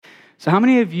So how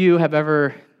many of you have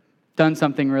ever done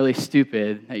something really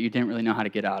stupid that you didn't really know how to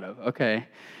get out of? Okay.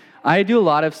 I do a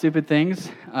lot of stupid things.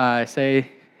 I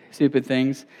say stupid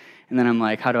things, and then I'm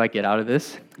like, how do I get out of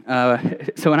this?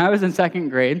 So when I was in second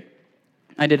grade,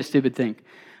 I did a stupid thing.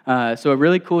 So a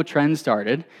really cool trend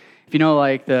started. If you know,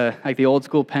 like the old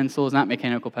school pencils, not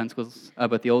mechanical pencils,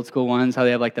 but the old school ones, how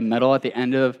they have like the metal at the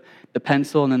end of the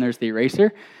pencil, and then there's the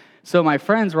eraser. So my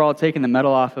friends were all taking the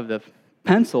metal off of the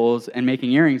pencils and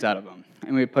making earrings out of them.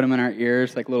 And we would put them in our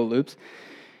ears, like little loops.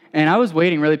 And I was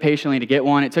waiting really patiently to get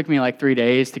one. It took me like 3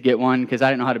 days to get one because I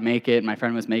didn't know how to make it. My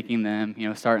friend was making them,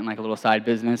 starting like a little side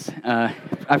business. I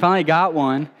finally got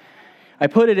one. I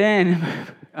put it in,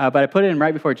 but I put it in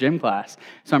right before gym class.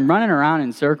 So I'm running around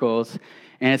in circles,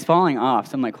 and it's falling off.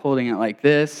 So I'm like holding it like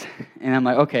this, and I'm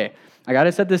like, okay, I got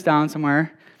to set this down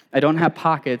somewhere. I don't have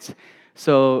pockets.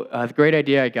 So the great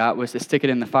idea I got was to stick it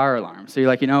in the fire alarm. So you're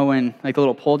like, when like the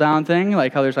little pull down thing,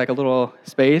 like how there's like a little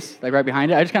space like right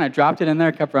behind it. I just kind of dropped it in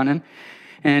there, kept running,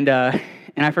 and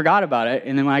I forgot about it.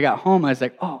 And then when I got home, I was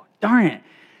like, oh darn it!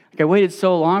 Like I waited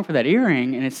so long for that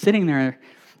earring, and it's sitting there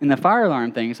in the fire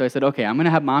alarm thing. So I said, okay, I'm gonna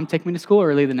have mom take me to school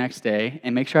early the next day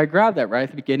and make sure I grab that right at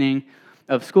the beginning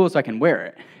of school so I can wear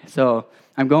it. So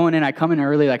I'm going in. I come in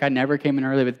early, like I never came in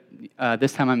early, but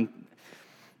this time I'm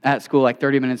at school like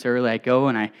 30 minutes early. I go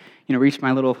and I, reach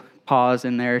my little paws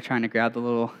in there trying to grab the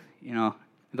little, the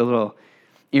little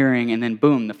earring, and then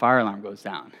boom, the fire alarm goes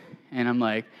down. And I'm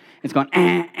like, it's going,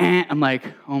 I'm like,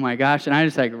 oh my gosh. And I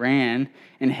just like ran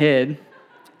and hid.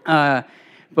 But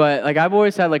like I've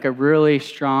always had like a really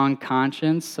strong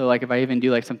conscience. So like if I even do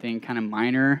like something kind of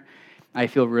minor, I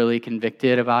feel really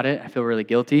convicted about it. I feel really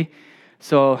guilty.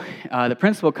 So the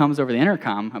principal comes over the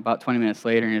intercom about 20 minutes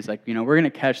later and is like, we're going to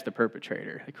catch the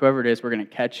perpetrator. Like whoever it is, we're going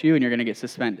to catch you and you're going to get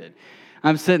suspended.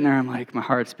 I'm sitting there, I'm like, my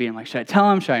heart's beating. I'm like, should I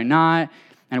tell him? Should I not?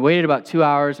 And I waited about 2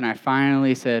 hours and I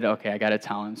finally said, okay, I got to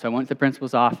tell him. So I went to the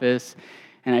principal's office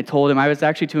and I told him. I was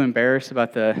actually too embarrassed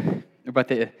about the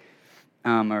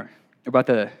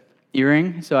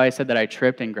earring. So I said that I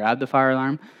tripped and grabbed the fire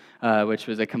alarm. Which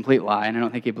was a complete lie, and I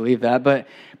don't think he believed that. But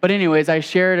anyways, I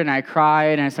shared and I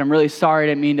cried, and I said, I'm really sorry, I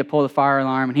didn't mean to pull the fire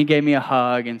alarm. And he gave me a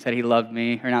hug and said he loved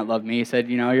me, or not loved me. He said,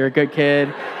 you're a good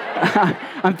kid.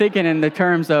 I'm thinking in the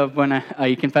terms of when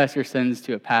you confess your sins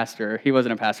to a pastor. He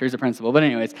wasn't a pastor, he was a principal. But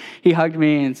anyways, he hugged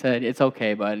me and said, it's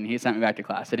okay, bud, and he sent me back to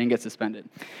class. I didn't get suspended.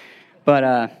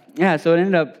 But so it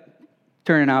ended up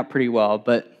turning out pretty well.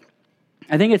 But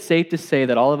I think it's safe to say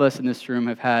that all of us in this room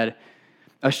have had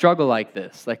a struggle like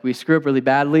this. Like we screw up really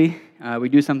badly, we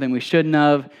do something we shouldn't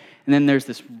have, and then there's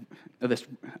this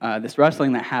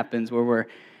wrestling that happens where we're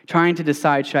trying to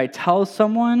decide, should I tell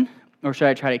someone or should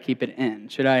I try to keep it in?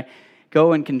 Should I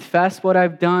go and confess what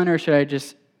I've done or should I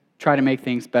just try to make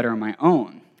things better on my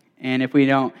own? And if we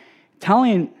don't tell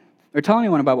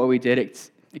anyone about what we did, it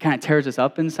kind of tears us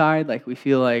up inside, like we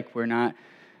feel like we're not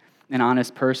an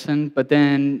honest person. But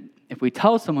then if we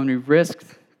tell someone, we risk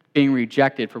being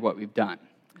rejected for what we've done.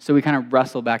 So we kind of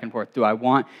wrestle back and forth. Do I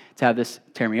want to have this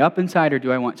tear me up inside, or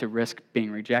do I want to risk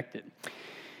being rejected?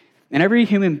 And every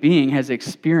human being has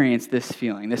experienced this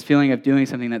feeling of doing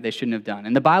something that they shouldn't have done.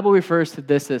 And the Bible refers to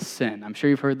this as sin. I'm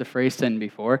sure you've heard the phrase sin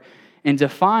before. And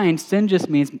defined, sin just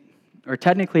means, or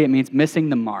technically it means missing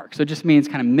the mark. So it just means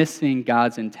kind of missing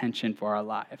God's intention for our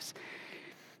lives.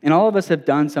 And all of us have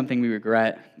done something we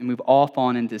regret, and we've all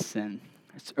fallen into sin.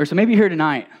 Or so maybe you're here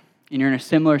tonight, and you're in a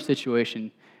similar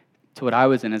situation to what I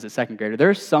was in as a second grader.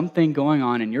 There's something going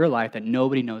on in your life that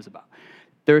nobody knows about.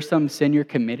 There's some sin you're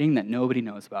committing that nobody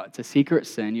knows about. It's a secret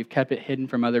sin. You've kept it hidden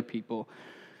from other people.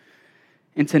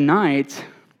 And tonight,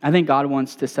 I think God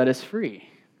wants to set us free.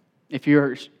 If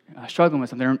you're struggling with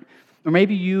something, or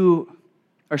maybe you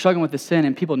are struggling with a sin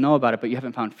and people know about it, but you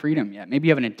haven't found freedom yet. Maybe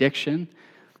you have an addiction,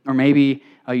 or maybe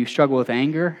you struggle with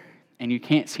anger and you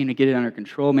can't seem to get it under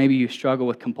control. Maybe you struggle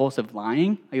with compulsive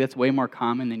lying. Like that's way more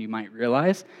common than you might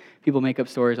realize. People make up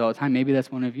stories all the time. Maybe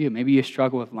that's one of you. Maybe you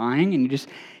struggle with lying and you just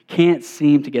can't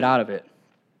seem to get out of it.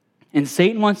 And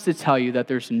Satan wants to tell you that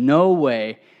there's no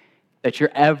way that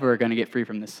you're ever going to get free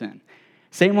from this sin.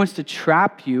 Satan wants to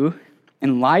trap you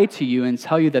and lie to you and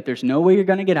tell you that there's no way you're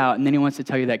going to get out, and then he wants to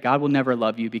tell you that God will never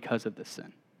love you because of this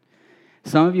sin.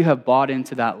 Some of you have bought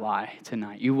into that lie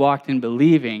tonight. You walked in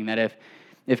believing that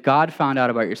if God found out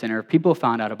about your sin, or if people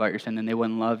found out about your sin, then they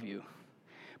wouldn't love you.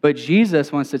 But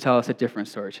Jesus wants to tell us a different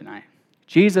story tonight.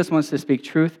 Jesus wants to speak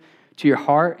truth to your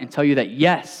heart and tell you that,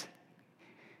 yes,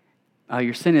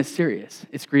 your sin is serious.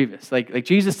 It's grievous. Like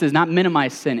Jesus does not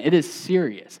minimize sin. It is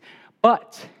serious.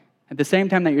 But at the same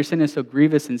time that your sin is so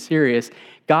grievous and serious,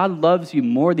 God loves you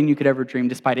more than you could ever dream,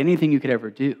 despite anything you could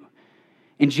ever do.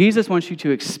 And Jesus wants you to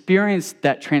experience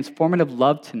that transformative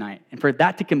love tonight and for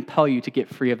that to compel you to get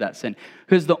free of that sin.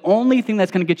 Because the only thing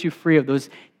that's going to get you free of those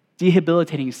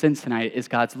debilitating sins tonight is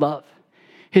God's love.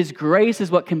 His grace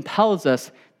is what compels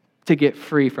us to get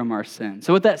free from our sin.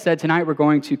 So with that said, tonight we're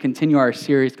going to continue our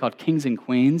series called Kings and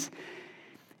Queens.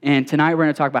 And tonight we're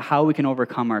going to talk about how we can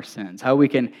overcome our sins, how we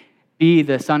can be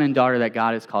the son and daughter that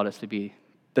God has called us to be,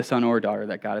 the son or daughter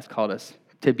that God has called us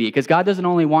to be. Because God doesn't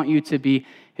only want you to be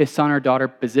his son or daughter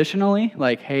positionally,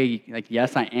 like, hey, like,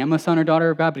 yes, I am a son or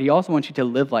daughter of God, but he also wants you to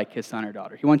live like his son or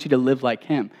daughter. He wants you to live like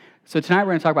him. So tonight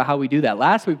we're going to talk about how we do that.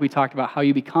 Last week we talked about how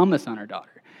you become a son or daughter.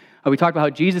 We talked about how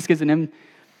Jesus gives an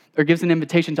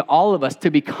invitation to all of us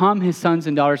to become his sons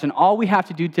and daughters, and all we have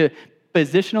to do to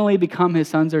positionally become his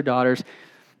sons or daughters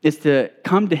is to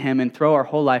come to him and throw our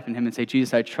whole life in him and say,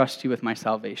 Jesus, I trust you with my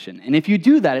salvation. And if you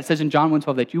do that, it says in John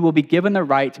 1:12 that you will be given the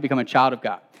right to become a child of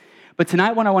God. But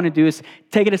tonight what I want to do is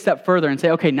take it a step further and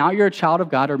say, okay, now you're a child of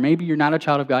God, or maybe you're not a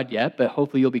child of God yet, but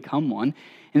hopefully you'll become one.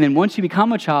 And then once you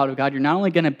become a child of God, you're not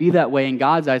only going to be that way in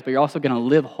God's eyes, but you're also going to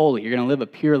live holy. You're going to live a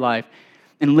pure life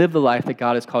and live the life that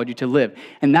God has called you to live.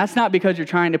 And that's not because you're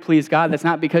trying to please God. That's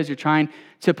not because you're trying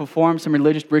to perform some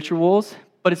religious rituals,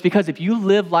 but it's because if you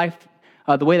live life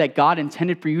the way that God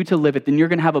intended for you to live it, then you're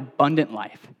going to have abundant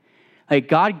life. Like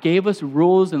God gave us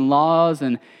rules and laws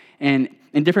and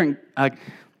different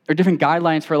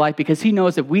guidelines for life because he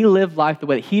knows if we live life the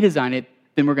way that he designed it,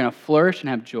 then we're going to flourish and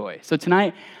have joy. So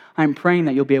tonight, I'm praying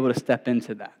that you'll be able to step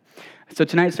into that. So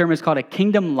tonight's sermon is called A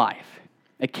Kingdom Life.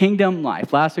 A Kingdom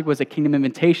Life. Last week was a Kingdom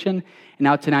Invitation, and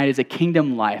now tonight is a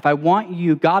Kingdom Life.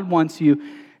 God wants you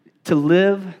to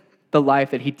live the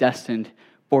life that he destined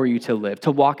for you to live,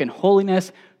 to walk in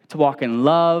holiness, to walk in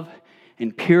love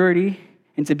and purity,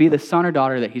 and to be the son or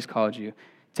daughter that he's called you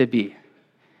to be.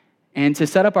 And to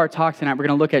set up our talk tonight, we're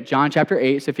going to look at John chapter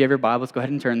 8. So if you have your Bibles, go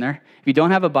ahead and turn there. If you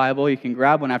don't have a Bible, you can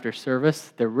grab one after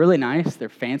service. They're really nice. They're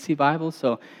fancy Bibles.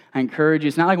 So I encourage you.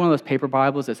 It's not like one of those paper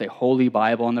Bibles that say Holy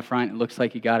Bible on the front. It looks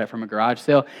like you got it from a garage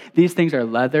sale. These things are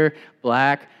leather,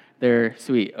 black. They're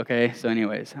sweet, okay? So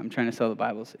anyways, I'm trying to sell the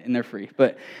Bibles, and they're free.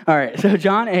 But all right, so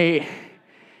John 8,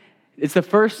 it's the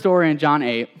first story in John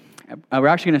 8. We're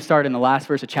actually going to start in the last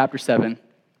verse of chapter 7.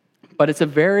 But it's a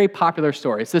very popular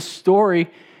story. It's the story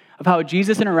of how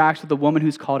Jesus interacts with a woman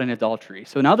who's caught in adultery.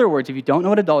 So in other words, if you don't know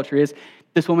what adultery is,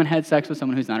 this woman had sex with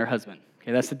someone who's not her husband.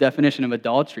 Okay, that's the definition of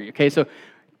adultery. Okay, so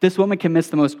this woman commits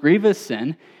the most grievous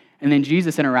sin, and then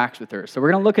Jesus interacts with her. So we're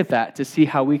going to look at that to see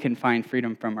how we can find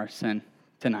freedom from our sin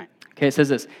tonight. Okay, it says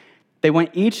this. They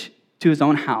went each to his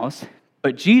own house,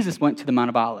 but Jesus went to the Mount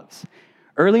of Olives.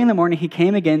 Early in the morning, he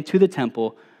came again to the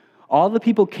temple. All the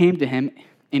people came to him,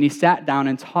 and he sat down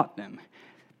and taught them.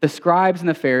 The scribes and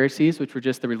the Pharisees, which were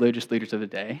just the religious leaders of the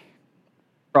day,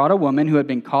 brought a woman who had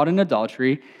been caught in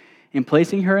adultery, and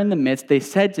placing her in the midst, they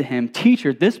said to him,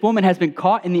 "Teacher, this woman has been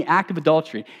caught in the act of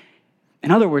adultery." In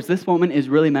other words, this woman is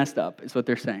really messed up, is what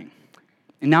they're saying.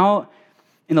 And now,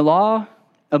 in the law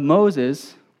of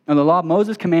Moses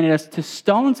commanded us to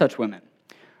stone such women.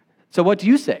 So what do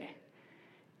you say?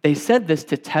 They said this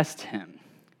to test him,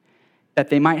 that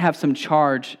they might have some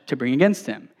charge to bring against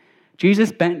him.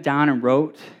 Jesus bent down and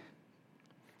wrote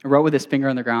with his finger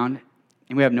on the ground,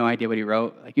 and we have no idea what he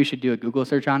wrote. Like, you should do a Google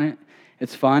search on it.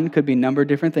 It's fun. Could be a number of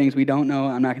different things. We don't know.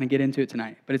 I'm not going to get into it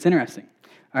tonight, but it's interesting.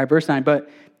 All right, verse 9.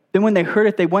 But then when they heard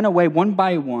it, they went away one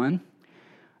by one.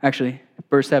 Actually,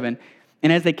 verse 7.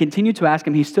 And as they continued to ask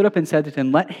him, he stood up and said to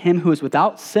them, "Let him who is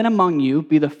without sin among you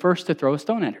be the first to throw a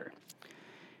stone at her."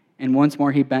 And once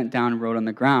more he bent down and wrote on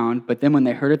the ground. But then when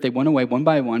they heard it, they went away one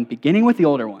by one, beginning with the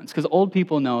older ones, because old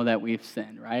people know that we've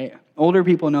sinned, right? Older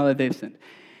people know that they've sinned.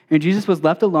 And Jesus was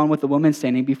left alone with the woman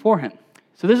standing before him.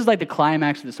 So this is like the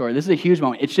climax of the story. This is a huge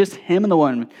moment. It's just him and the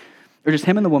woman, or just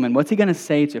him and the woman. What's he going to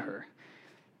say to her?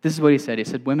 This is what he said. He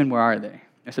said, "Women, where are they?"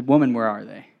 I said, "Woman, where are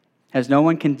they? Has no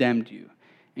one condemned you?"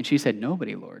 And she said,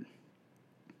 "Nobody, Lord."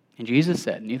 And Jesus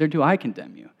said, "Neither do I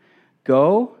condemn you.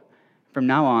 Go, from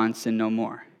now on, sin no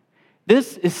more."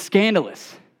 This is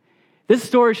scandalous. This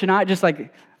story should not just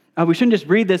we shouldn't just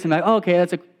read this and be like, oh, okay,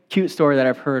 that's a cute story that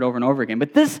I've heard over and over again.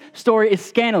 But this story is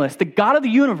scandalous. The God of the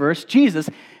universe, Jesus,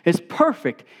 is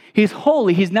perfect. He's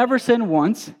holy. He's never sinned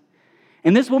once.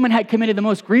 And this woman had committed the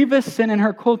most grievous sin in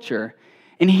her culture.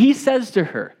 And he says to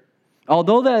her,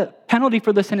 although the penalty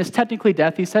for the sin is technically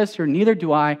death, he says to her, "Neither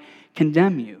do I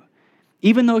condemn you."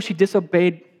 Even though she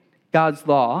disobeyed God's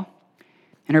law,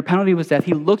 and her penalty was death,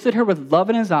 he looks at her with love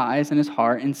in his eyes and his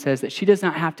heart and says that she does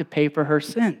not have to pay for her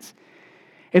sins.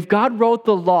 If God wrote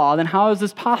the law, then how is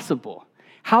this possible?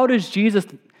 How does Jesus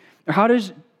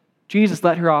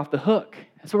let her off the hook?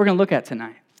 That's what we're going to look at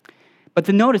tonight. But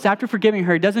to notice, after forgiving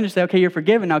her, he doesn't just say, okay, you're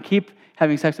forgiven, now keep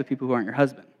having sex with people who aren't your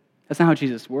husband. That's not how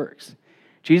Jesus works.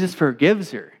 Jesus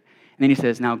forgives her. And then he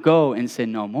says, now go and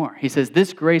sin no more. He says,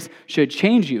 this grace should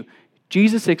change you.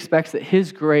 Jesus expects that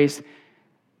his grace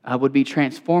would be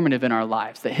transformative in our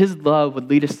lives, that his love would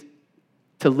lead us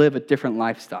to live a different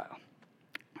lifestyle.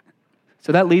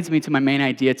 So that leads me to my main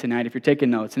idea tonight, if you're taking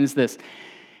notes, and it's this.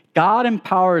 God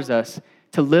empowers us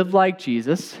to live like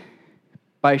Jesus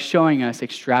by showing us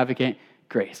extravagant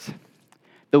grace.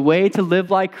 The way to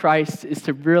live like Christ is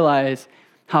to realize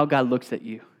how God looks at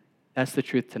you. That's the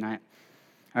truth tonight.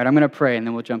 All right, I'm going to pray, and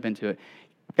then we'll jump into it.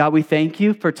 God, we thank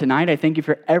you for tonight. I thank you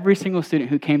for every single student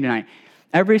who came tonight.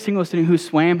 Every single student who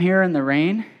swam here in the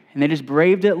rain, and they just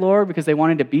braved it, Lord, because they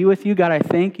wanted to be with you. God, I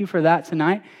thank you for that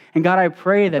tonight. And God, I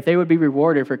pray that they would be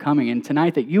rewarded for coming. And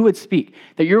tonight that you would speak,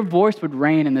 that your voice would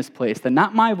reign in this place, that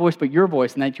not my voice, but your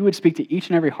voice, and that you would speak to each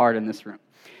and every heart in this room.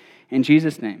 In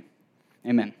Jesus' name,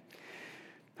 amen.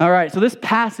 All right, so this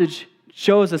passage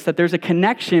shows us that there's a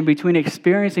connection between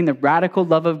experiencing the radical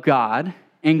love of God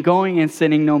and going and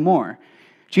sinning no more.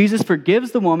 Jesus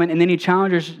forgives the woman, and then he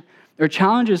challenges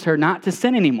her not to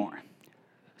sin anymore.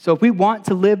 So if we want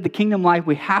to live the kingdom life,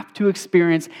 we have to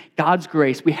experience God's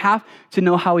grace. We have to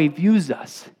know how he views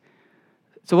us.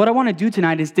 So what I want to do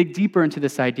tonight is dig deeper into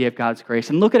this idea of God's grace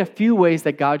and look at a few ways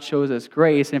that God shows us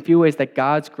grace and a few ways that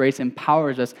God's grace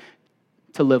empowers us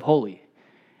to live holy.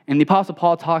 And the Apostle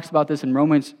Paul talks about this in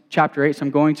Romans chapter 8, so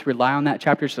I'm going to rely on that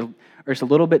chapter just a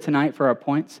little bit tonight for our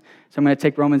points. So I'm going to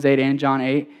take Romans 8 and John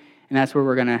 8, and that's where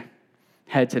we're going to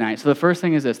head tonight. So the first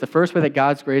thing is this. The first way that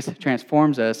God's grace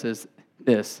transforms us is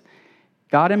this.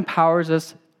 God empowers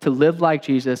us to live like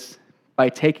Jesus by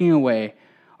taking away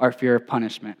our fear of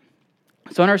punishment.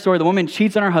 So in our story, the woman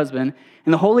cheats on her husband,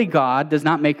 and the holy God does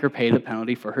not make her pay the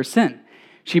penalty for her sin.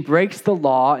 She breaks the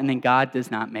law, and then God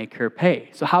does not make her pay.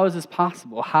 So how is this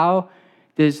possible? How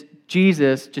does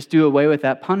Jesus just do away with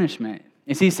that punishment?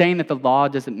 Is he saying that the law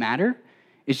doesn't matter?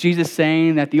 Is Jesus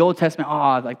saying that the Old Testament,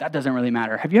 that doesn't really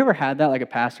matter? Have you ever had that, like a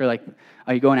pastor,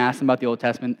 you go and ask them about the Old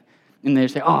Testament, and they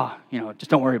say, just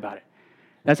don't worry about it.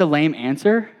 That's a lame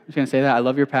answer. I'm just going to say that. I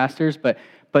love your pastors, but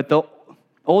the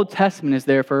Old Testament is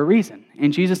there for a reason,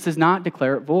 and Jesus does not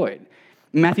declare it void.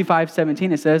 In Matthew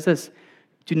 5:17, it says this,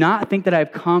 do not think that I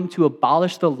have come to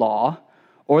abolish the law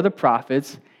or the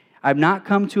prophets. I have not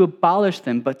come to abolish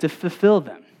them, but to fulfill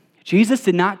them. Jesus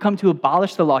did not come to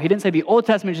abolish the law. He didn't say the Old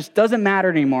Testament just doesn't matter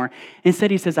anymore.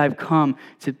 Instead, he says, I've come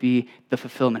to be the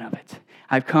fulfillment of it.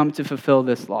 I've come to fulfill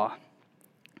this law.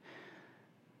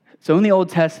 So in the Old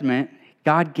Testament,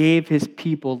 God gave his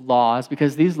people laws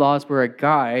because these laws were a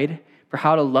guide for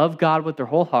how to love God with their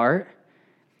whole heart,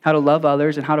 how to love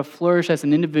others, and how to flourish as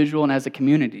an individual and as a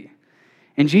community.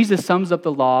 And Jesus sums up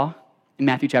the law in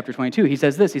Matthew chapter 22. He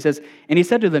says this, and he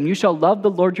said to them, you shall love the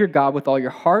Lord your God with all your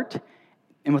heart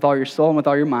and with all your soul and with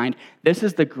all your mind. This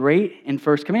is the great and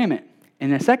first commandment.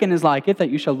 And the second is like it, that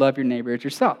you shall love your neighbor as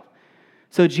yourself.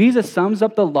 So Jesus sums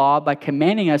up the law by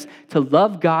commanding us to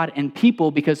love God and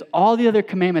people because all the other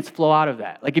commandments flow out of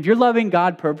that. Like if you're loving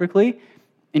God perfectly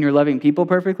and you're loving people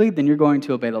perfectly, then you're going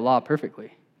to obey the law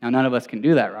perfectly. Now, none of us can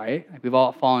do that, right? We've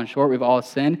all fallen short. We've all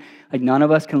sinned. None of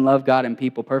us can love God and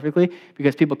people perfectly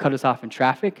because people cut us off in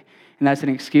traffic, and that's an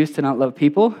excuse to not love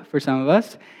people for some of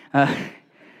us.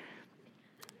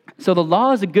 So the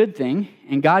law is a good thing,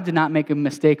 and God did not make a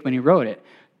mistake when he wrote it.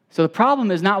 So the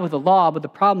problem is not with the law, but the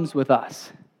problem's with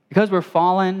us. Because we're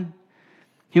fallen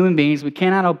human beings, we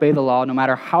cannot obey the law no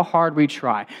matter how hard we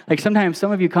try. Sometimes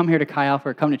some of you come here to Chi Alpha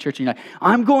or come to church and you're like,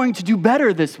 I'm going to do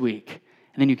better this week.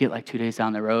 And then you get 2 days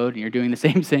down the road and you're doing the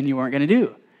same sin you weren't going to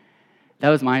do. That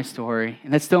was my story,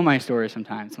 and that's still my story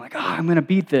sometimes. I'm like, I'm going to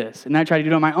beat this. And then I try to do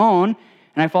it on my own,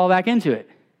 and I fall back into it.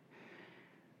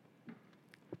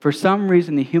 For some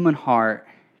reason, the human heart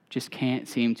just can't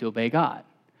seem to obey God.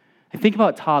 Think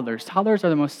about toddlers. Toddlers are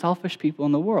the most selfish people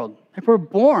in the world. We're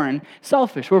born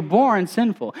selfish. We're born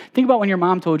sinful. Think about when your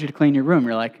mom told you to clean your room.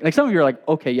 You're like some of you are like,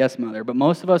 okay, yes, mother. But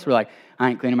most of us were like, I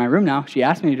ain't cleaning my room now. She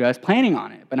asked me to do it. I was planning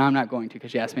on it, but now I'm not going to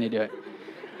because she asked me to do it.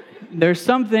 There's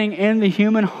something in the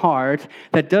human heart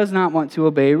that does not want to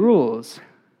obey rules.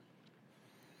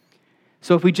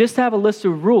 So if we just have a list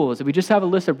of rules, if we just have a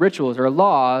list of rituals or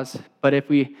laws, but if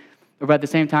we at the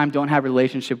same time don't have a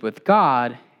relationship with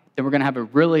God, then we're going to have a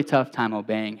really tough time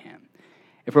obeying him.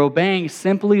 If we're obeying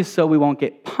simply so we won't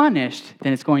get punished,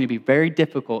 then it's going to be very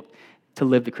difficult to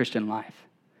live the Christian life.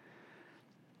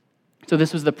 So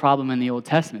this was the problem in the Old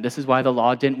Testament. This is why the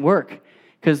law didn't work,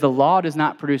 because the law does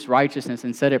not produce righteousness.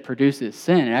 Instead, it produces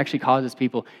sin. It actually causes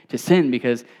people to sin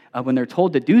because when they're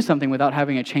told to do something without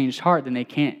having a changed heart, then they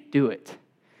can't do it.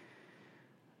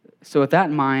 So with that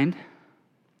in mind,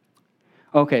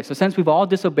 Okay, so since we've all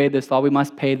disobeyed this law, we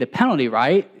must pay the penalty,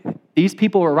 right? These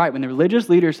people were right. When the religious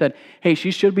leaders said, hey,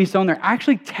 she should be stoned, they're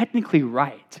actually technically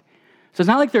right. So it's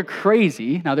not like they're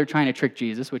crazy. Now they're trying to trick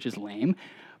Jesus, which is lame,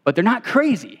 but they're not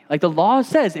crazy. Like the law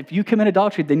says, if you commit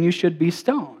adultery, then you should be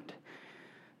stoned.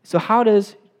 So how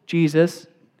does Jesus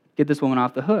get this woman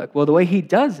off the hook? Well, the way he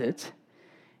does it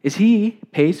is he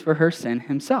pays for her sin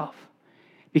himself.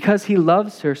 Because he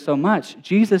loves her so much,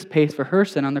 Jesus pays for her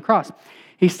sin on the cross.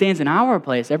 He stands in our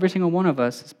place, every single one of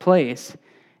us' place,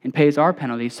 and pays our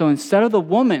penalty. So instead of the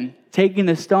woman taking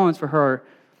the stones for her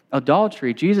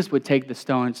adultery, Jesus would take the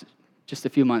stones just a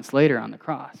few months later on the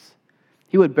cross.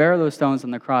 He would bear those stones on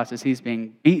the cross as he's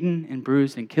being beaten and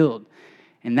bruised and killed.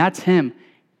 And that's him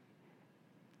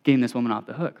getting this woman off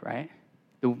the hook, right?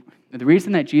 The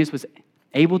reason that Jesus was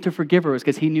able to forgive her was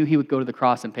because he knew he would go to the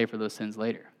cross and pay for those sins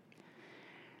later.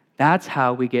 That's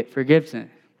how we get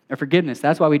forgiveness.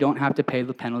 That's why we don't have to pay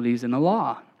the penalties in the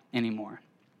law anymore.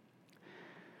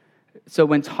 So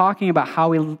when talking about how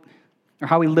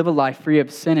we live a life free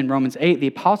of sin in Romans 8, the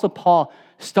Apostle Paul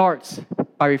starts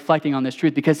by reflecting on this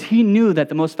truth because he knew that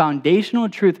the most foundational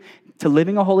truth to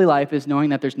living a holy life is knowing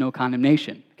that there's no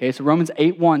condemnation. Okay, so Romans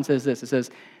 8:1 says this. It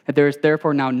says that there is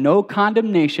therefore now no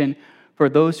condemnation for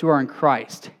those who are in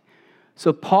Christ.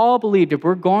 So Paul believed if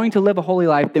we're going to live a holy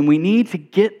life, then we need to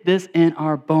get this in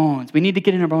our bones. We need to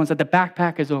get in our bones that the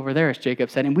backpack is over there, as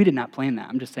Jacob said, and we did not plan that.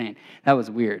 I'm just saying, that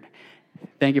was weird.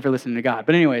 Thank you for listening to God.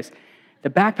 But anyways, the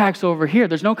backpack's over here.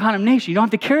 There's no condemnation. You don't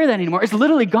have to carry that anymore. It's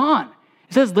literally gone.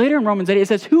 It says later in Romans 8, it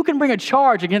says, who can bring a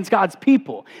charge against God's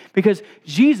people? Because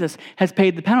Jesus has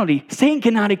paid the penalty. Satan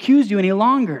cannot accuse you any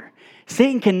longer.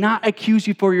 Satan cannot accuse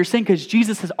you for your sin because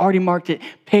Jesus has already marked it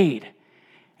paid.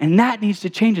 And that needs to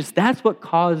change us. That's what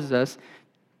causes us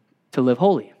to live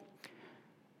holy.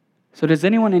 So does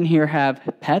anyone in here have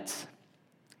pets?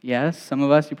 Yes, some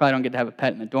of us, you probably don't get to have a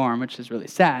pet in the dorm, which is really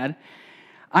sad.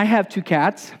 I have 2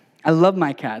 cats. I love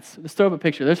my cats. Let's throw up a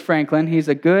picture. There's Franklin. He's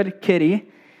a good kitty.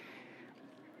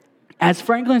 As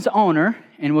Franklin's owner,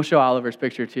 and we'll show Oliver's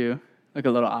picture too. Look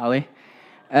at little Ollie.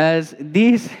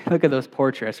 Look at those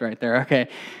portraits right there. Okay.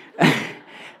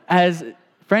 As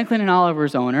Franklin and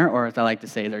Oliver's owner, or as I like to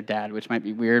say, their dad, which might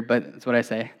be weird, but that's what I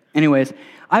say. Anyways,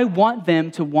 I want them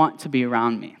to want to be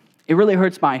around me. It really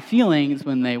hurts my feelings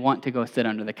when they want to go sit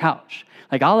under the couch.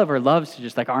 Like Oliver loves to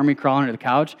just like army crawl under the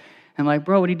couch. I'm like,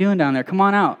 bro, what are you doing down there? Come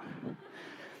on out.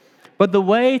 But the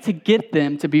way to get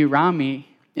them to be around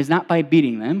me is not by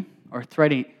beating them or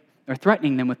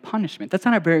threatening them with punishment. That's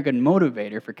not a very good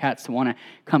motivator for cats to want to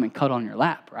come and cuddle on your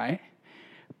lap, right?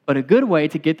 But a good way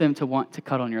to get them to want to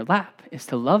cuddle on your lap is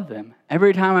to love them.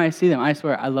 Every time I see them, I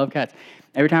swear, I love cats.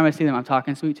 Every time I see them, I'm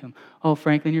talking sweet to them. Oh,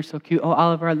 Franklin, you're so cute. Oh,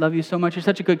 Oliver, I love you so much. You're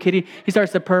such a good kitty. He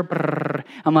starts to purr. Brrr.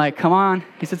 I'm like, come on.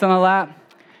 He sits on the lap.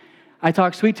 I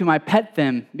talk sweet to them. I pet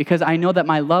them because I know that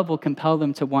my love will compel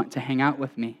them to want to hang out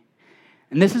with me.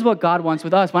 And this is what God wants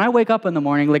with us. When I wake up in the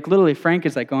morning, like literally Frank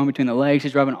is like going between the legs.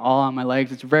 He's rubbing all on my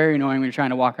legs. It's very annoying when you're trying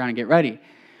to walk around and get ready.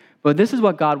 But this is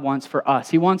what God wants for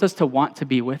us. He wants us to want to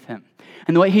be with him.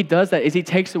 And the way he does that is he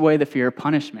takes away the fear of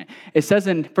punishment. It says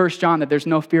in 1 John that there's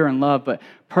no fear in love, but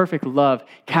perfect love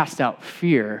casts out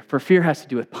fear, for fear has to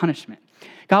do with punishment.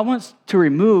 God wants to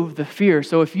remove the fear.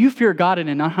 So if you fear God in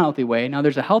an unhealthy way, now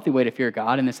there's a healthy way to fear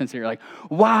God in the sense that you're like,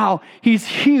 wow, he's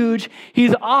huge,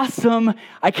 he's awesome,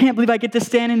 I can't believe I get to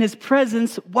stand in his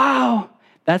presence, wow.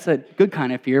 That's a good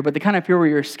kind of fear, but the kind of fear where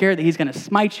you're scared that he's going to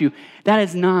smite you, that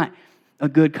is not a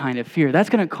good kind of fear.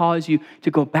 That's going to cause you to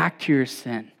go back to your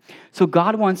sin. So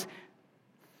God wants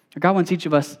each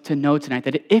of us to know tonight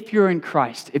that if you're in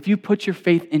Christ, if you put your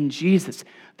faith in Jesus,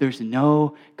 there's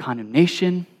no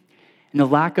condemnation. And the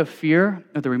lack of fear,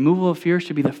 or the removal of fear,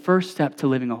 should be the first step to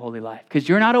living a holy life. Because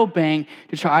you're not obeying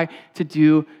to try to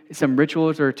do some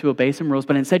rituals or to obey some rules,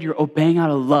 but instead you're obeying out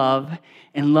of love,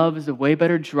 and love is a way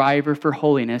better driver for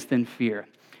holiness than fear.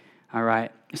 All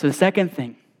right? So the second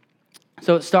thing,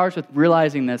 so it starts with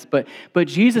realizing this, but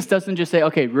Jesus doesn't just say,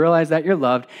 okay, realize that you're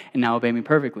loved, and now obey me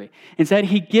perfectly. Instead,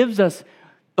 he gives us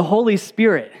the Holy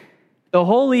Spirit. The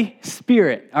Holy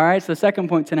Spirit, all right? So the second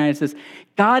point tonight is this.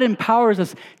 God empowers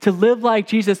us to live like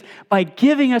Jesus by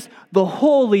giving us the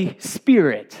Holy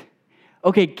Spirit.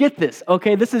 Okay, get this,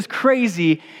 okay? This is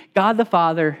crazy. God the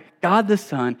Father, God the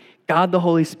Son, God the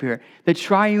Holy Spirit, the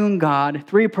triune God,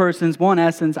 3 persons, 1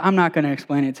 essence. I'm not going to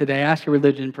explain it today. Ask your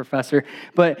religion professor.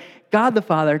 But God the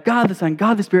Father, God the Son,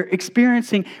 God the Spirit,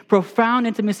 experiencing profound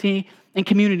intimacy and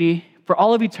community for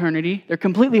all of eternity. They're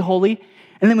completely holy.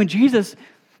 And then when Jesus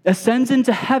ascends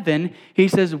into heaven, he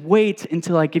says, wait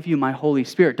until I give you my Holy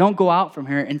Spirit. Don't go out from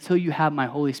here until you have my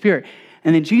Holy Spirit.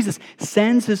 And then Jesus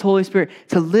sends his Holy Spirit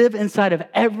to live inside of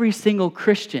every single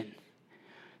Christian.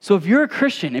 So if you're a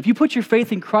Christian, if you put your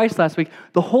faith in Christ last week,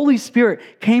 the Holy Spirit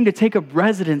came to take up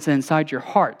residence inside your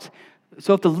heart.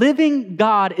 So if the living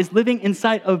God is living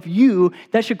inside of you,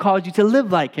 that should cause you to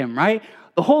live like him, right?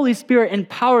 The Holy Spirit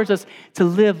empowers us to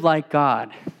live like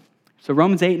God. So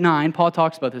Romans 8:9, Paul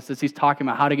talks about this as he's talking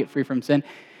about how to get free from sin.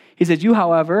 He says, you,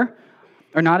 however,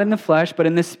 are not in the flesh, but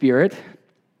in the Spirit.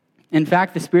 In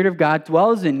fact, the Spirit of God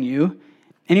dwells in you.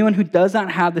 Anyone who does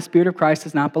not have the Spirit of Christ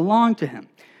does not belong to him.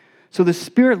 So the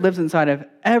Spirit lives inside of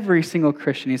every single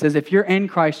Christian. He says, if you're in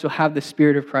Christ, you'll have the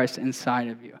Spirit of Christ inside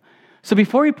of you. So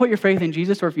before you put your faith in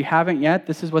Jesus, or if you haven't yet,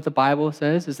 this is what the Bible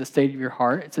says is the state of your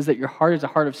heart. It says that your heart is a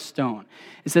heart of stone.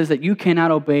 It says that you cannot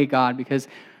obey God because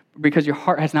your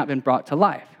heart has not been brought to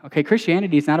life. Okay,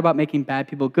 Christianity is not about making bad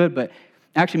people good, but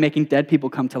actually making dead people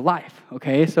come to life.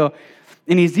 Okay, so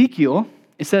in Ezekiel,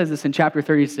 it says this in chapter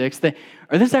 36, this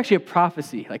is actually a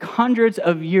prophecy, like hundreds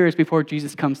of years before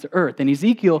Jesus comes to earth. And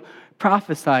Ezekiel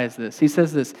prophesies this. He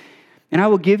says this, and I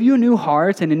will give you a new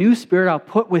heart and a new spirit I'll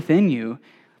put within you,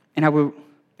 and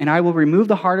I will remove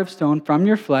the heart of stone from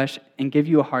your flesh and give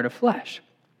you a heart of flesh.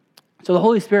 So the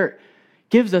Holy Spirit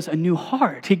gives us a new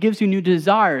heart. He gives you new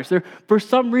desires. For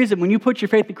some reason, when you put your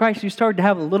faith in Christ, you start to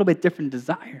have a little bit different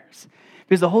desires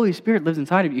because the Holy Spirit lives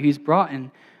inside of you. He's brought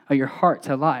in your heart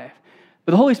to life.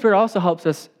 But the Holy Spirit also helps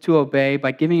us to obey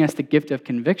by giving us the gift of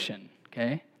conviction,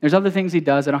 okay? There's other things he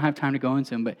does. I don't have time to go into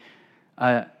them, but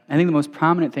I think the most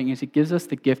prominent thing is he gives us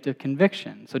the gift of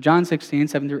conviction. So John 16,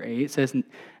 7-8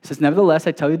 says, nevertheless,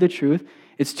 I tell you the truth,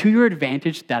 it's to your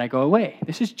advantage that I go away.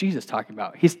 This is Jesus talking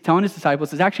about. He's telling his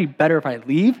disciples, it's actually better if I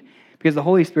leave because the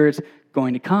Holy Spirit's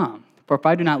going to come. For if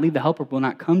I do not leave, the Helper will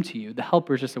not come to you. The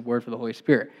Helper is just a word for the Holy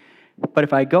Spirit. But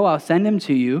if I go, I'll send him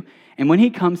to you, and when he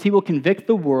comes, he will convict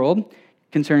the world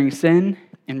concerning sin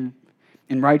and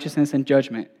righteousness and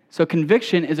judgment. So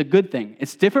conviction is a good thing.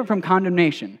 It's different from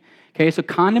condemnation. Okay, so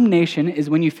condemnation is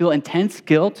when you feel intense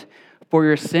guilt for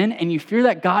your sin and you fear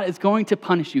that God is going to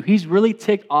punish you. He's really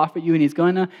ticked off at you and he's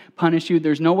going to punish you.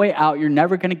 There's no way out. You're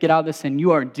never going to get out of this sin.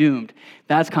 You are doomed.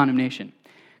 That's condemnation.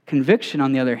 Conviction,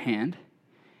 on the other hand,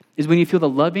 is when you feel the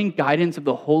loving guidance of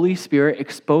the Holy Spirit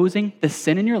exposing the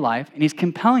sin in your life and he's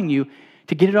compelling you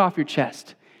to get it off your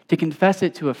chest, to confess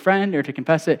it to a friend or to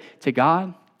confess it to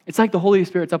God. It's like the Holy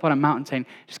Spirit's up on a mountain saying,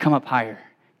 just come up higher,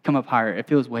 come up higher. It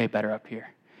feels way better up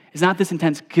here. It's not this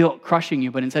intense guilt crushing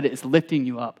you, but instead it's lifting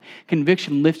you up.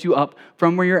 Conviction lifts you up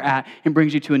from where you're at and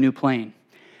brings you to a new plane.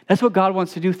 That's what God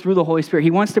wants to do through the Holy Spirit.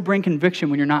 He wants to bring conviction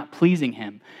when you're not pleasing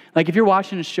him. Like if you're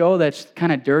watching a show that's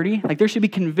kind of dirty, like there should be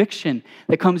conviction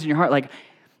that comes in your heart. Like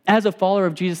as a follower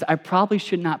of Jesus, I probably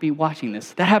should not be watching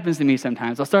this. That happens to me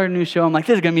sometimes. I'll start a new show. I'm like,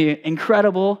 this is going to be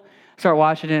incredible. Start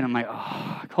watching it. And I'm like,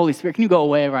 oh, Holy Spirit, can you go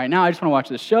away right now? I just want to watch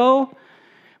this show.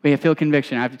 But I feel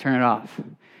conviction. I have to turn it off.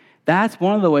 That's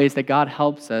one of the ways that God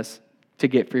helps us to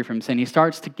get free from sin. He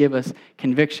starts to give us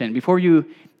conviction. Before you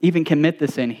even commit the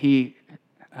sin, he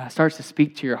starts to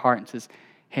speak to your heart and says,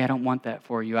 hey, I don't want that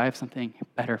for you. I have something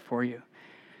better for you.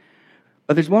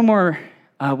 But there's one more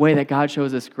way that God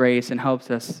shows us grace and helps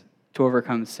us to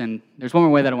overcome sin. There's one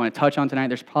more way that I want to touch on tonight.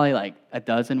 There's probably like a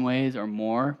dozen ways or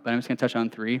more, but I'm just going to touch on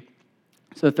 3.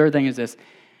 So the third thing is this.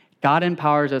 God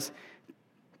empowers us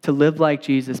to live like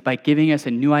Jesus by giving us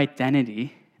a new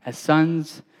identity as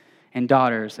sons and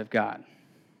daughters of God.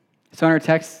 So in our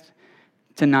text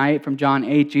tonight from John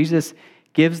 8, Jesus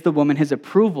gives the woman his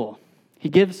approval. He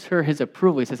gives her his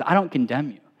approval. He says, I don't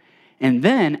condemn you. And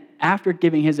then after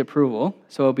giving his approval,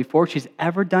 so before she's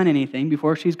ever done anything,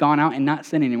 before she's gone out and not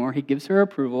sinned anymore, he gives her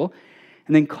approval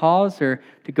and then calls her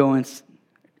to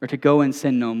go and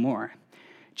sin no more.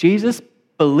 Jesus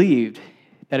believed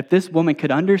that if this woman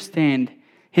could understand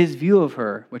his view of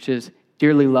her, which is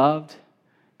dearly loved,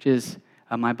 which is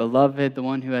my beloved, the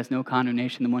one who has no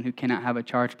condemnation, the one who cannot have a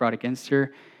charge brought against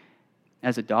her,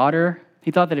 as a daughter, he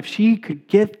thought that if she could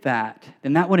get that,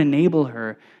 then that would enable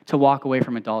her to walk away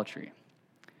from adultery.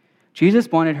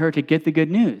 Jesus wanted her to get the good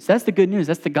news. That's the good news.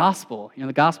 That's the gospel.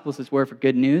 The gospel is this word for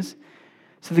good news.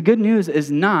 So the good news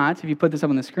is not, if you put this up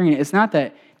on the screen, it's not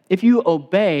that if you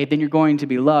obey, then you're going to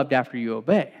be loved after you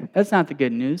obey. That's not the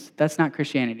good news. That's not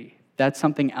Christianity. That's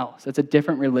something else. That's a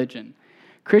different religion.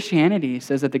 Christianity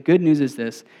says that the good news is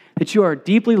this, that you are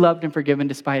deeply loved and forgiven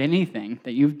despite anything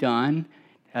that you've done,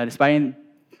 despite any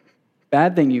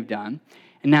bad thing you've done.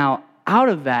 And now, out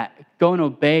of that, go and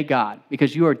obey God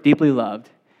because you are deeply loved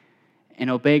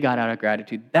and obey God out of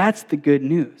gratitude. That's the good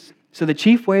news. So the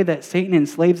chief way that Satan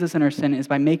enslaves us in our sin is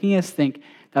by making us think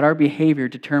that our behavior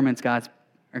determines God's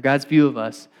view of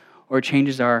us or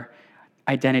changes our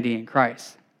identity in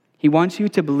Christ. He wants you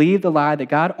to believe the lie that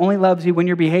God only loves you when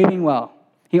you're behaving well.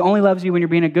 He only loves you when you're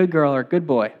being a good girl or a good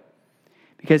boy.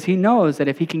 Because he knows that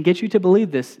if he can get you to believe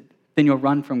this, then you'll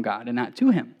run from God and not to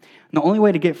him. And the only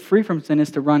way to get free from sin is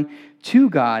to run to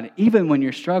God even when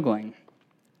you're struggling.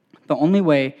 The only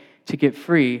way to get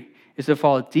free is to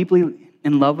fall deeply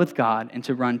in love with God and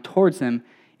to run towards him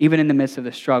even in the midst of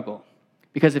the struggle.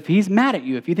 Because if he's mad at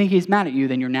you, if you think he's mad at you,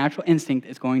 then your natural instinct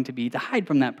is going to be to hide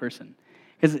from that person.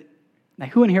 Because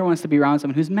who in here wants to be around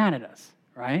someone who's mad at us,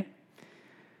 right?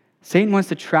 Satan wants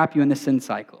to trap you in the sin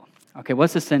cycle. Okay,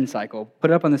 what's the sin cycle?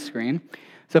 Put it up on the screen.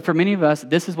 So for many of us,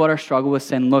 this is what our struggle with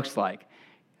sin looks like.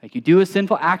 Like you do a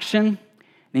sinful action,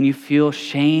 then you feel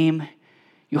shame.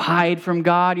 You hide from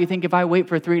God. You think if I wait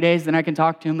for 3 days, then I can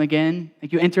talk to him again.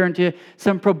 Like you enter into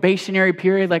some probationary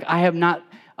period, like I have not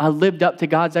lived up to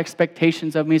God's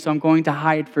expectations of me, so I'm going to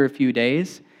hide for a few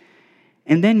days.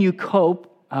 And then you cope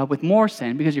with more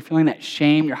sin because you're feeling that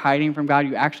shame, you're hiding from God,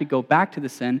 you actually go back to the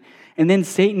sin, and then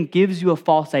Satan gives you a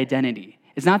false identity.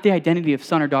 It's not the identity of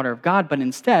son or daughter of God, but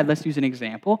instead, let's use an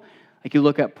example. Like you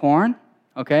look at porn,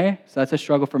 okay? So that's a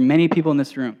struggle for many people in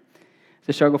this room. It's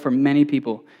a struggle for many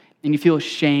people. And you feel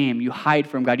shame, you hide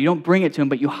from God. You don't bring it to him,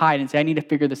 but you hide and say, I need to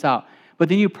figure this out. But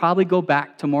then you probably go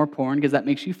back to more porn because that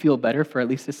makes you feel better for at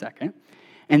least a second.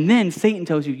 And then Satan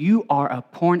tells you, you are a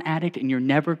porn addict and you're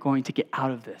never going to get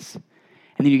out of this.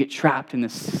 And then you get trapped in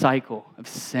this cycle of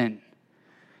sin.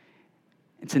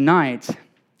 And tonight,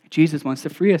 Jesus wants to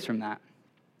free us from that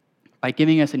by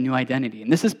giving us a new identity.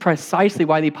 And this is precisely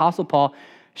why the Apostle Paul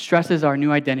stresses our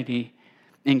new identity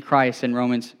in Christ in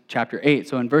Romans chapter 8.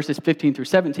 So in verses 15 through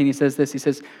 17, he says this. He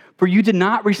says, for you did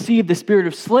not receive the spirit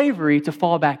of slavery to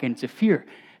fall back into fear.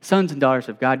 Sons and daughters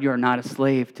of God, you are not a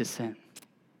slave to sin.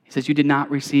 He says, you did not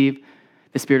receive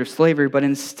the spirit of slavery, but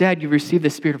instead you received the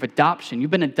spirit of adoption.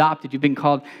 You've been adopted. You've been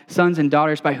called sons and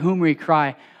daughters by whom we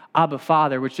cry, Abba,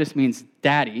 Father, which just means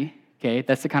daddy. Okay,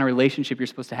 that's the kind of relationship you're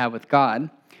supposed to have with God.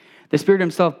 The Spirit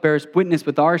himself bears witness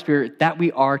with our spirit that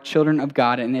we are children of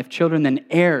God, and if children, then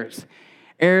heirs.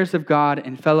 Heirs of God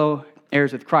and fellow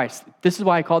heirs with Christ. This is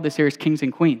why I call this series Kings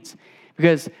and Queens.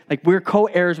 Because we're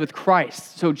co-heirs with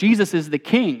Christ. So Jesus is the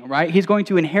king, right? He's going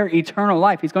to inherit eternal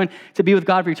life. He's going to be with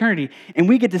God for eternity. And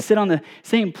we get to sit on the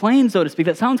same plane, so to speak.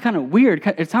 That sounds kind of weird.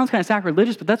 It sounds kind of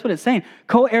sacrilegious, but that's what it's saying.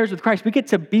 Co-heirs with Christ. We get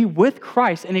to be with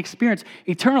Christ and experience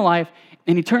eternal life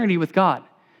and eternity with God.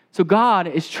 So God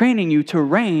is training you to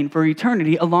reign for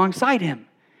eternity alongside him.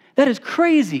 That is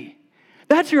crazy.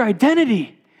 That's your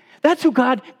identity. That's who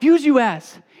God views you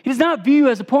as. He does not view you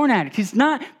as a porn addict. He does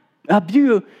not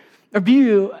view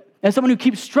you as someone who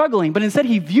keeps struggling, but instead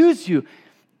he views you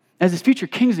as his future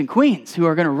kings and queens who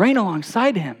are going to reign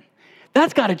alongside him.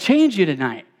 That's got to change you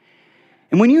tonight.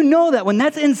 And when you know that, when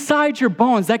that's inside your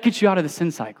bones, that gets you out of the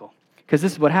sin cycle. Because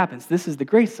this is what happens. This is the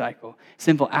grace cycle.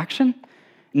 Sinful action,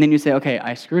 and then you say, okay,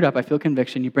 I screwed up. I feel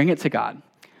conviction. You bring it to God.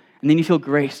 And then you feel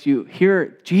grace. You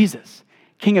hear Jesus,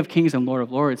 King of Kings and Lord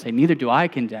of Lords, say, neither do I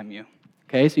condemn you.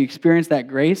 Okay, so you experience that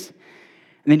grace,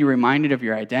 and then you're reminded of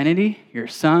your identity, you're a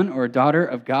son or a daughter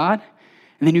of God,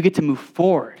 and then you get to move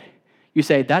forward. You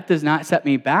say, that does not set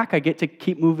me back. I get to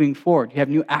keep moving forward. You have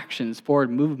new actions,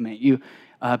 forward movement. You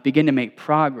begin to make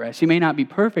progress. You may not be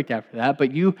perfect after that,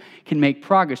 but you can make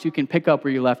progress. You can pick up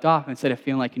where you left off instead of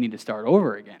feeling like you need to start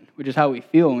over again, which is how we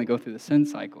feel when we go through the sin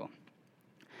cycle.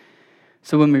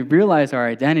 So when we realize our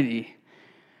identity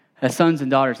as sons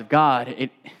and daughters of God,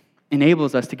 it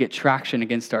enables us to get traction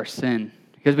against our sin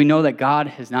because we know that God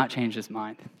has not changed his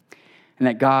mind and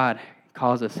that God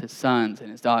calls us his sons and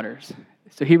his daughters.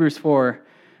 So Hebrews 4,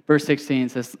 verse 16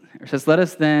 says, let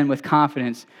us then with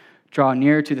confidence draw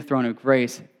near to the throne of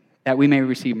grace that we may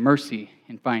receive mercy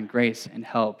and find grace and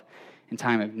help in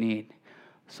time of need.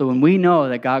 So when we know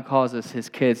that God calls us his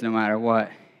kids no matter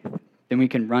what, then we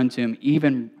can run to him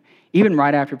even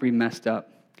right after we messed up.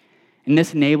 And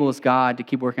this enables God to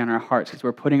keep working on our hearts because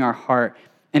we're putting our heart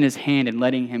in his hand and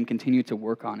letting him continue to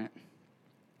work on it.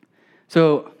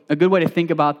 So a good way to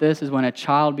think about this is when a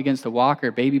child begins to walk or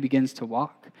a baby begins to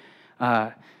walk.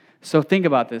 So think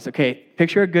about this. Okay,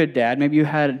 picture a good dad. Maybe you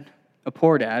had a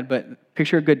poor dad, but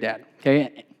picture a good dad.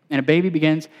 Okay, and a baby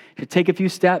begins to take a few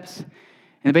steps, and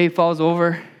the baby falls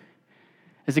over.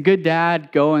 Does a good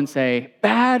dad go and say,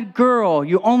 bad girl,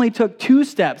 you only took 2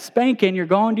 steps, spanking, you're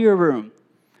going to your room?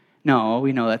 No,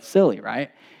 we know that's silly,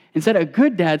 right? Instead, a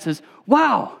good dad says,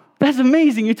 wow, that's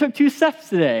amazing, you took 2 steps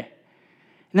today.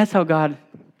 And that's how God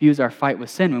views our fight with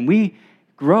sin. When we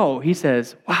grow, he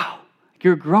says, wow,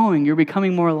 you're growing, you're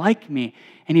becoming more like me.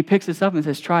 And he picks us up and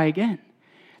says, try again.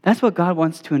 That's what God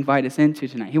wants to invite us into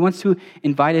tonight. He wants to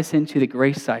invite us into the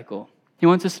grace cycle. He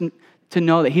wants us to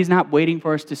know that he's not waiting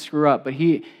for us to screw up, but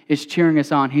he is cheering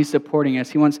us on. He's supporting us.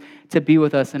 He wants to be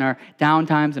with us in our down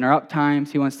times and our up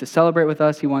times. He wants to celebrate with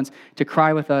us. He wants to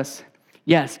cry with us.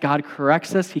 Yes, God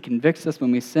corrects us. He convicts us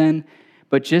when we sin,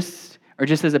 but just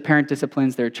as a parent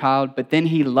disciplines their child, but then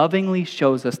he lovingly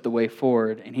shows us the way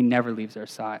forward, and he never leaves our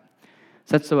side.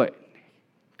 So that's what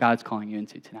God's calling you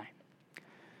into tonight.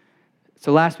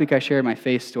 So last week I shared my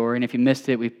faith story, and if you missed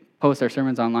it, we post our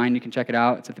sermons online. You can check it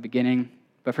out. It's at the beginning.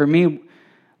 But for me,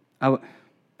 one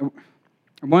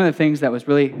of the things that was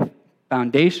really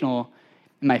foundational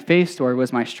in my faith story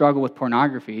was my struggle with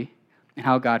pornography and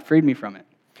how God freed me from it.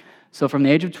 So from the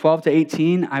age of 12 to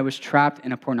 18, I was trapped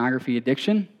in a pornography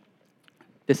addiction.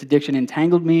 This addiction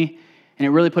entangled me, and it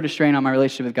really put a strain on my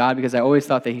relationship with God because I always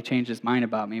thought that he changed his mind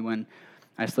about me when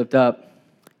I slipped up.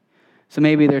 So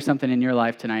maybe there's something in your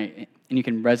life tonight, and you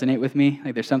can resonate with me.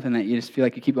 Like there's something that you just feel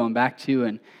like you keep going back to,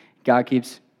 and God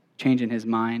keeps changing his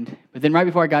mind. But then right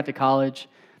before I got to college,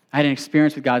 I had an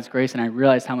experience with God's grace, and I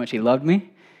realized how much he loved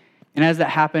me. And as that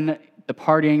happened, the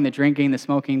partying, the drinking, the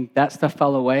smoking, that stuff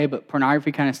fell away, but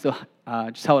pornography kind of still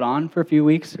just held on for a few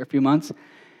weeks or a few months.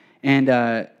 And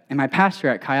my pastor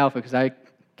at Chi Alpha, because I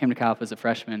came to Chi Alpha as a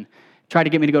freshman, tried to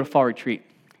get me to go to fall retreat,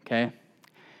 okay?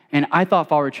 And I thought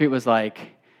fall retreat was like,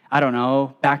 I don't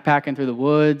know, backpacking through the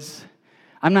woods.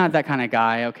 I'm not that kind of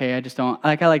guy, okay? I just don't,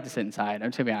 I like to sit inside,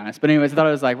 I'm to be honest. But anyways, I thought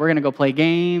it was like, we're going to go play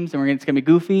games, and it's going to be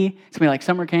goofy. It's going to be like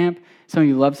summer camp. Some of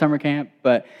you love summer camp,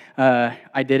 but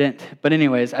I didn't. But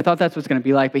anyways, I thought that's what it's going to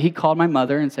be like. But he called my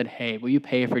mother and said, hey, will you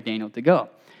pay for Daniel to go?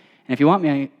 And if you want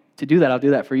me to do that, I'll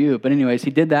do that for you. But anyways,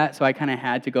 he did that, so I kind of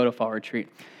had to go to fall retreat.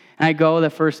 And I go the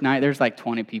first night. There's like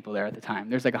 20 people there at the time.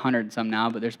 There's like 100 and some now,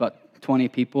 but there's about 20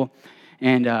 people.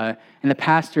 And the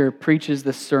pastor preaches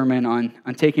this sermon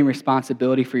on taking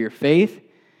responsibility for your faith.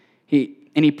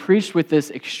 He preached with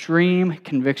this extreme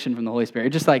conviction from the Holy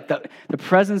Spirit. Just like the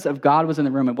presence of God was in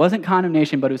the room. It wasn't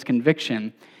condemnation, but it was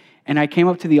conviction. And I came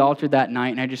up to the altar that night,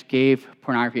 and I just gave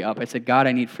pornography up. I said, God,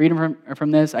 I need freedom from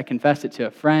this. I confessed it to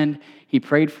a friend. He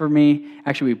prayed for me.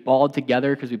 Actually, we bawled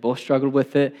together because we both struggled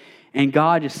with it. And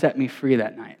God just set me free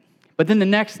that night. But then the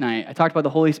next night, I talked about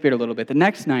the Holy Spirit a little bit. The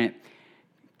next night,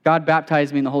 God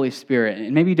baptized me in the Holy Spirit.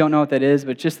 And maybe you don't know what that is,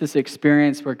 but just this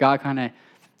experience where God kind of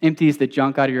empties the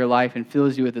junk out of your life and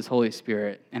fills you with his Holy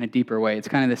Spirit in a deeper way. It's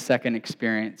kind of the second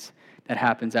experience that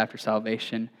happens after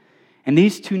salvation. And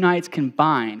these two nights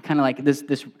combined, kind of like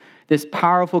this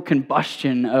powerful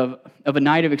combustion of a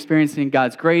night of experiencing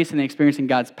God's grace and experiencing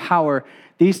God's power,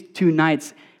 these two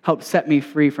nights helped set me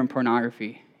free from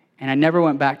pornography. And I never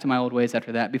went back to my old ways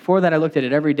after that. Before that, I looked at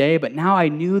it every day, but now I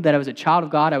knew that I was a child of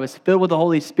God. I was filled with the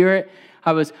Holy Spirit.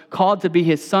 I was called to be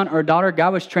his son or daughter.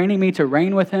 God was training me to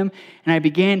reign with him, and I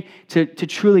began to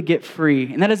truly get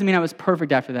free. And that doesn't mean I was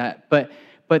perfect after that, but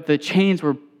the chains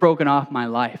were broken off my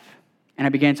life, and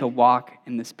I began to walk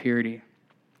in this purity.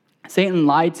 Satan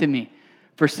lied to me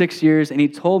for 6 years, and he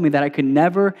told me that I could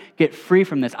never get free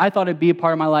from this. I thought it'd be a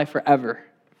part of my life forever.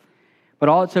 But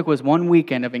all it took was one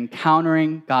weekend of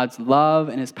encountering God's love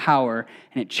and his power,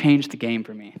 and it changed the game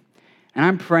for me. And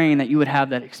I'm praying that you would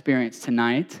have that experience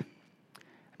tonight.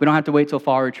 We don't have to wait till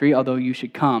fall retreat, although you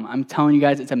should come. I'm telling you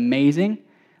guys, it's amazing.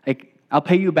 Like, I'll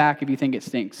pay you back if you think it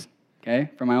stinks, okay,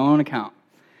 from my own account.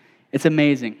 It's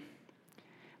amazing.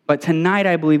 But tonight,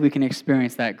 I believe we can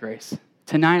experience that grace.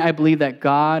 Tonight, I believe that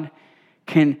God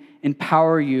can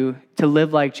empower you to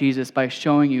live like Jesus by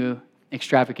showing you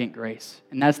extravagant grace.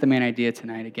 And that's the main idea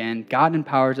tonight again. God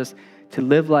empowers us to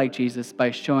live like Jesus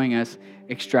by showing us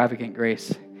extravagant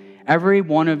grace. Every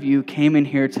one of you came in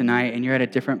here tonight and you're at a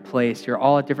different place. You're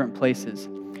all at different places.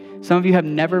 Some of you have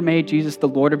never made Jesus the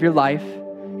Lord of your life.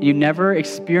 You never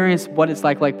experienced what it's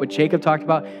like what Jacob talked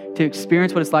about, to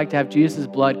experience what it's like to have Jesus'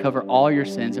 blood cover all your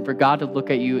sins and for God to look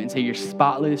at you and say you're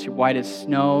spotless, you're white as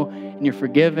snow, and you're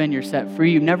forgiven, you're set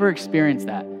free. You've never experienced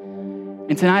that.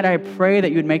 And tonight I pray that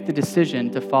you would make the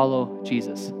decision to follow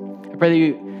Jesus. I pray that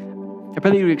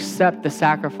you would accept the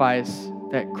sacrifice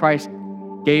that Christ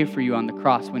gave for you on the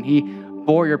cross when he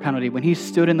bore your penalty, when he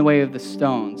stood in the way of the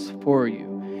stones for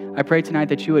you. I pray tonight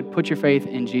that you would put your faith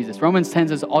in Jesus. Romans 10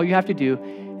 says all you have to do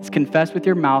is confess with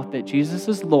your mouth that Jesus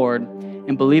is Lord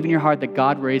and believe in your heart that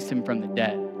God raised him from the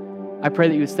dead. I pray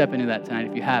that you would step into that tonight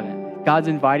if you haven't. God's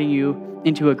inviting you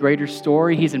into a greater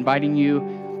story. He's inviting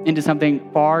you into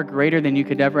something far greater than you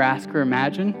could ever ask or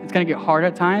imagine. It's going to get hard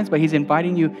at times, but he's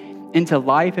inviting you into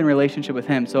life and relationship with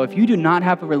him. So if you do not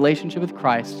have a relationship with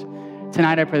Christ,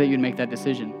 tonight I pray that you'd make that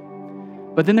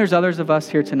decision. But then there's others of us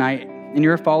here tonight, and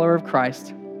you're a follower of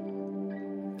Christ.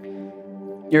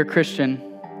 You're a Christian,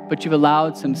 but you've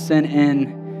allowed some sin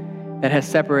in that has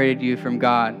separated you from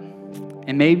God.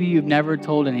 And maybe you've never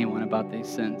told anyone about these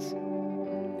sins.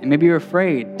 And maybe you're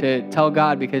afraid to tell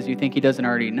God because you think he doesn't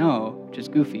already know, which is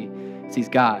goofy, because he's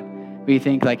God. But you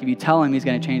think like if you tell him, he's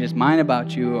going to change his mind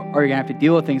about you, or you're going to have to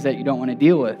deal with things that you don't want to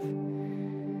deal with.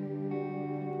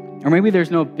 Or maybe there's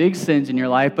no big sins in your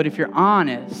life, but if you're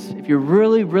honest, if you're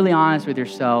really, really honest with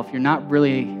yourself, you're not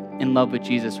really in love with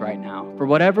Jesus right now. For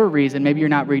whatever reason, maybe you're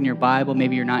not reading your Bible,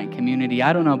 maybe you're not in community,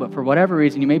 I don't know, but for whatever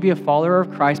reason, you may be a follower of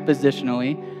Christ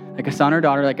positionally, like a son or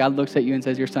daughter, like God looks at you and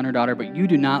says you're son or daughter, but you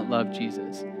do not love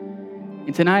Jesus.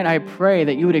 And tonight I pray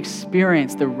that you would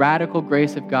experience the radical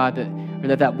grace of God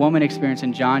that woman experienced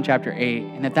in John chapter 8,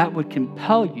 and that would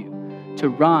compel you to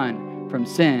run from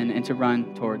sin and to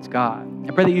run towards God.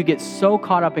 I pray that you get so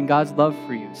caught up in God's love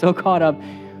for you, so caught up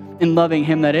in loving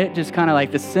him that it just kind of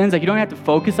like the sins, like you don't have to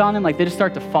focus on them, like they just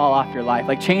start to fall off your life.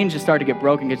 Like chains just start to get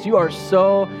broken because you are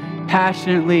so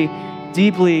passionately,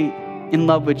 deeply in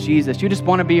love with Jesus. You just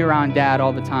want to be around Dad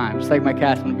all the time, just like my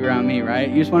cats want to be around me, right?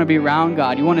 You just want to be around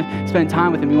God. You want to spend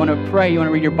time with him. You want to pray. You want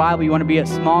to read your Bible. You want to be at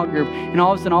small group. And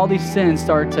all of a sudden, all these sins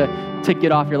start to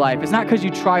get off your life. It's not because you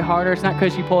try harder. It's not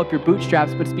because you pull up your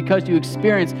bootstraps, but it's because you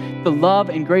experience the love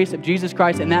and grace of Jesus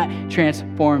Christ, and that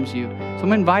transforms you. So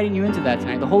I'm inviting you into that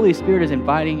tonight. The Holy Spirit is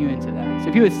inviting you into that. So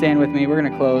if you would stand with me, we're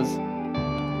going to close.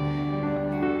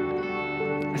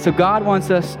 So God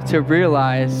wants us to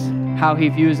realize how he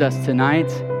views us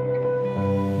tonight.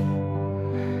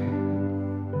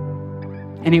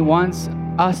 And he wants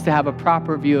us to have a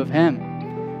proper view of him.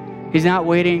 He's not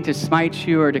waiting to smite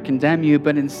you or to condemn you,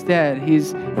 but instead,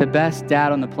 he's the best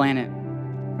dad on the planet.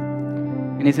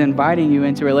 And he's inviting you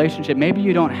into a relationship. Maybe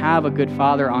you don't have a good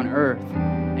father on earth.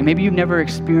 And maybe you've never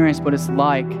experienced what it's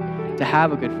like to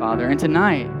have a good father. And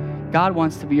tonight, God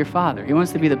wants to be your father. He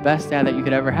wants to be the best dad that you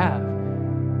could ever have.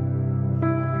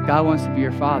 God wants to be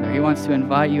your father. He wants to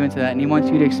invite you into that, and he wants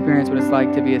you to experience what it's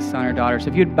like to be a son or daughter. So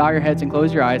if you'd bow your heads and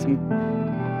close your eyes, I'm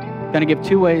going to give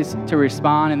 2 ways to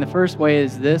respond. And the first way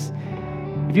is this.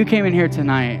 If you came in here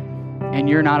tonight and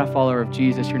you're not a follower of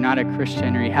Jesus, you're not a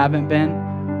Christian, or you haven't been,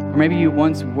 or maybe you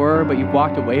once were, but you've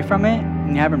walked away from it,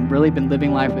 and you haven't really been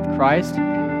living life with Christ,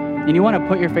 and you want to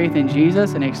put your faith in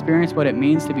Jesus and experience what it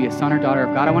means to be a son or daughter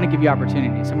of God, I want to give you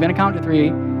opportunities. So I'm going to count to 3.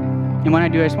 And when I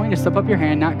do, I just want you to slip up your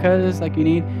hand, not because like you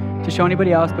need to show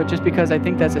anybody else, but just because I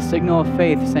think that's a signal of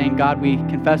faith saying, God, we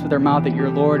confess with our mouth that you're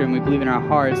Lord, and we believe in our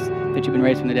hearts that you've been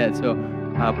raised from the dead. So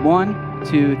 1,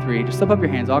 2, 3. Just slip up your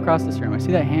hands all across this room. I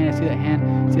see that hand, I see that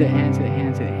hand, I see that hand, I see that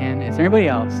hand, I see that hand. Is there anybody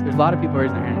else? There's a lot of people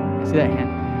raising their hand. I see that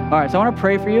hand. All right, so I want to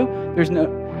pray for you. There's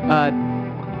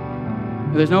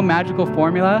no magical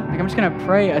formula. Like I'm just going to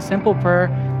pray a simple prayer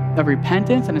of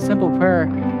repentance and a simple prayer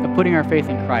of putting our faith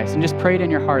in Christ. And just pray it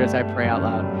in your heart as I pray out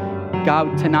loud.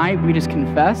 God, tonight we just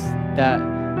confess that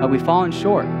we've fallen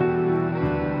short.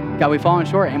 God, we've fallen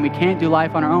short and we can't do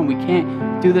life on our own. We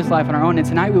can't do this life on our own. And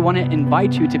tonight we want to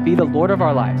invite you to be the Lord of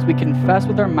our lives. We confess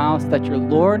with our mouths that you're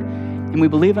Lord, and we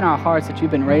believe in our hearts that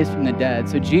you've been raised from the dead.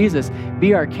 So Jesus,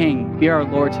 be our King, be our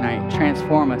Lord tonight.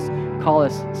 Transform us, call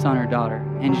us son or daughter.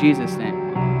 In Jesus'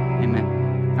 name,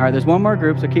 amen. All right, there's one more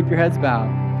group, so keep your heads bowed.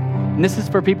 And this is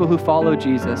for people who follow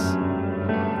Jesus.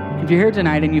 If you're here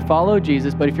tonight and you follow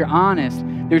Jesus, but if you're honest,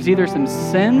 there's either some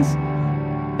sins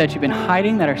that you've been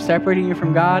hiding that are separating you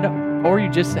from God, or you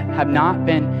just have not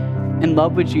been in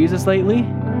love with Jesus lately,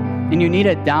 and you need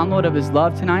a download of his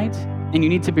love tonight, and you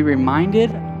need to be reminded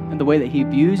of the way that he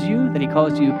views you, that he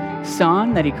calls you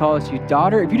son, that he calls you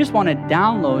daughter. If you just want a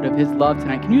download of his love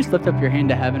tonight, can you just lift up your hand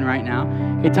to heaven right now?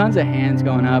 Okay, tons of hands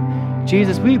going up.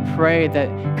 Jesus, we pray that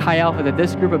Chi Alpha, that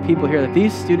this group of people here, that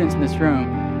these students in this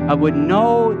room would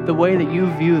know the way that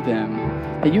you view them,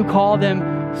 that you call them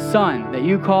son, that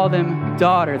you call them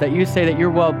daughter, that you say that you're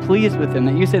well pleased with them,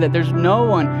 that you say that there's no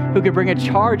one who could bring a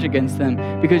charge against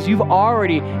them because you've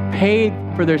already paid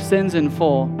for their sins in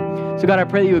full. So God, I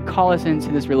pray that you would call us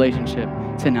into this relationship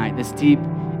tonight, this deep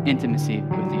intimacy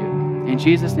with you. In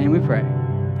Jesus' name we pray,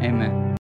 amen.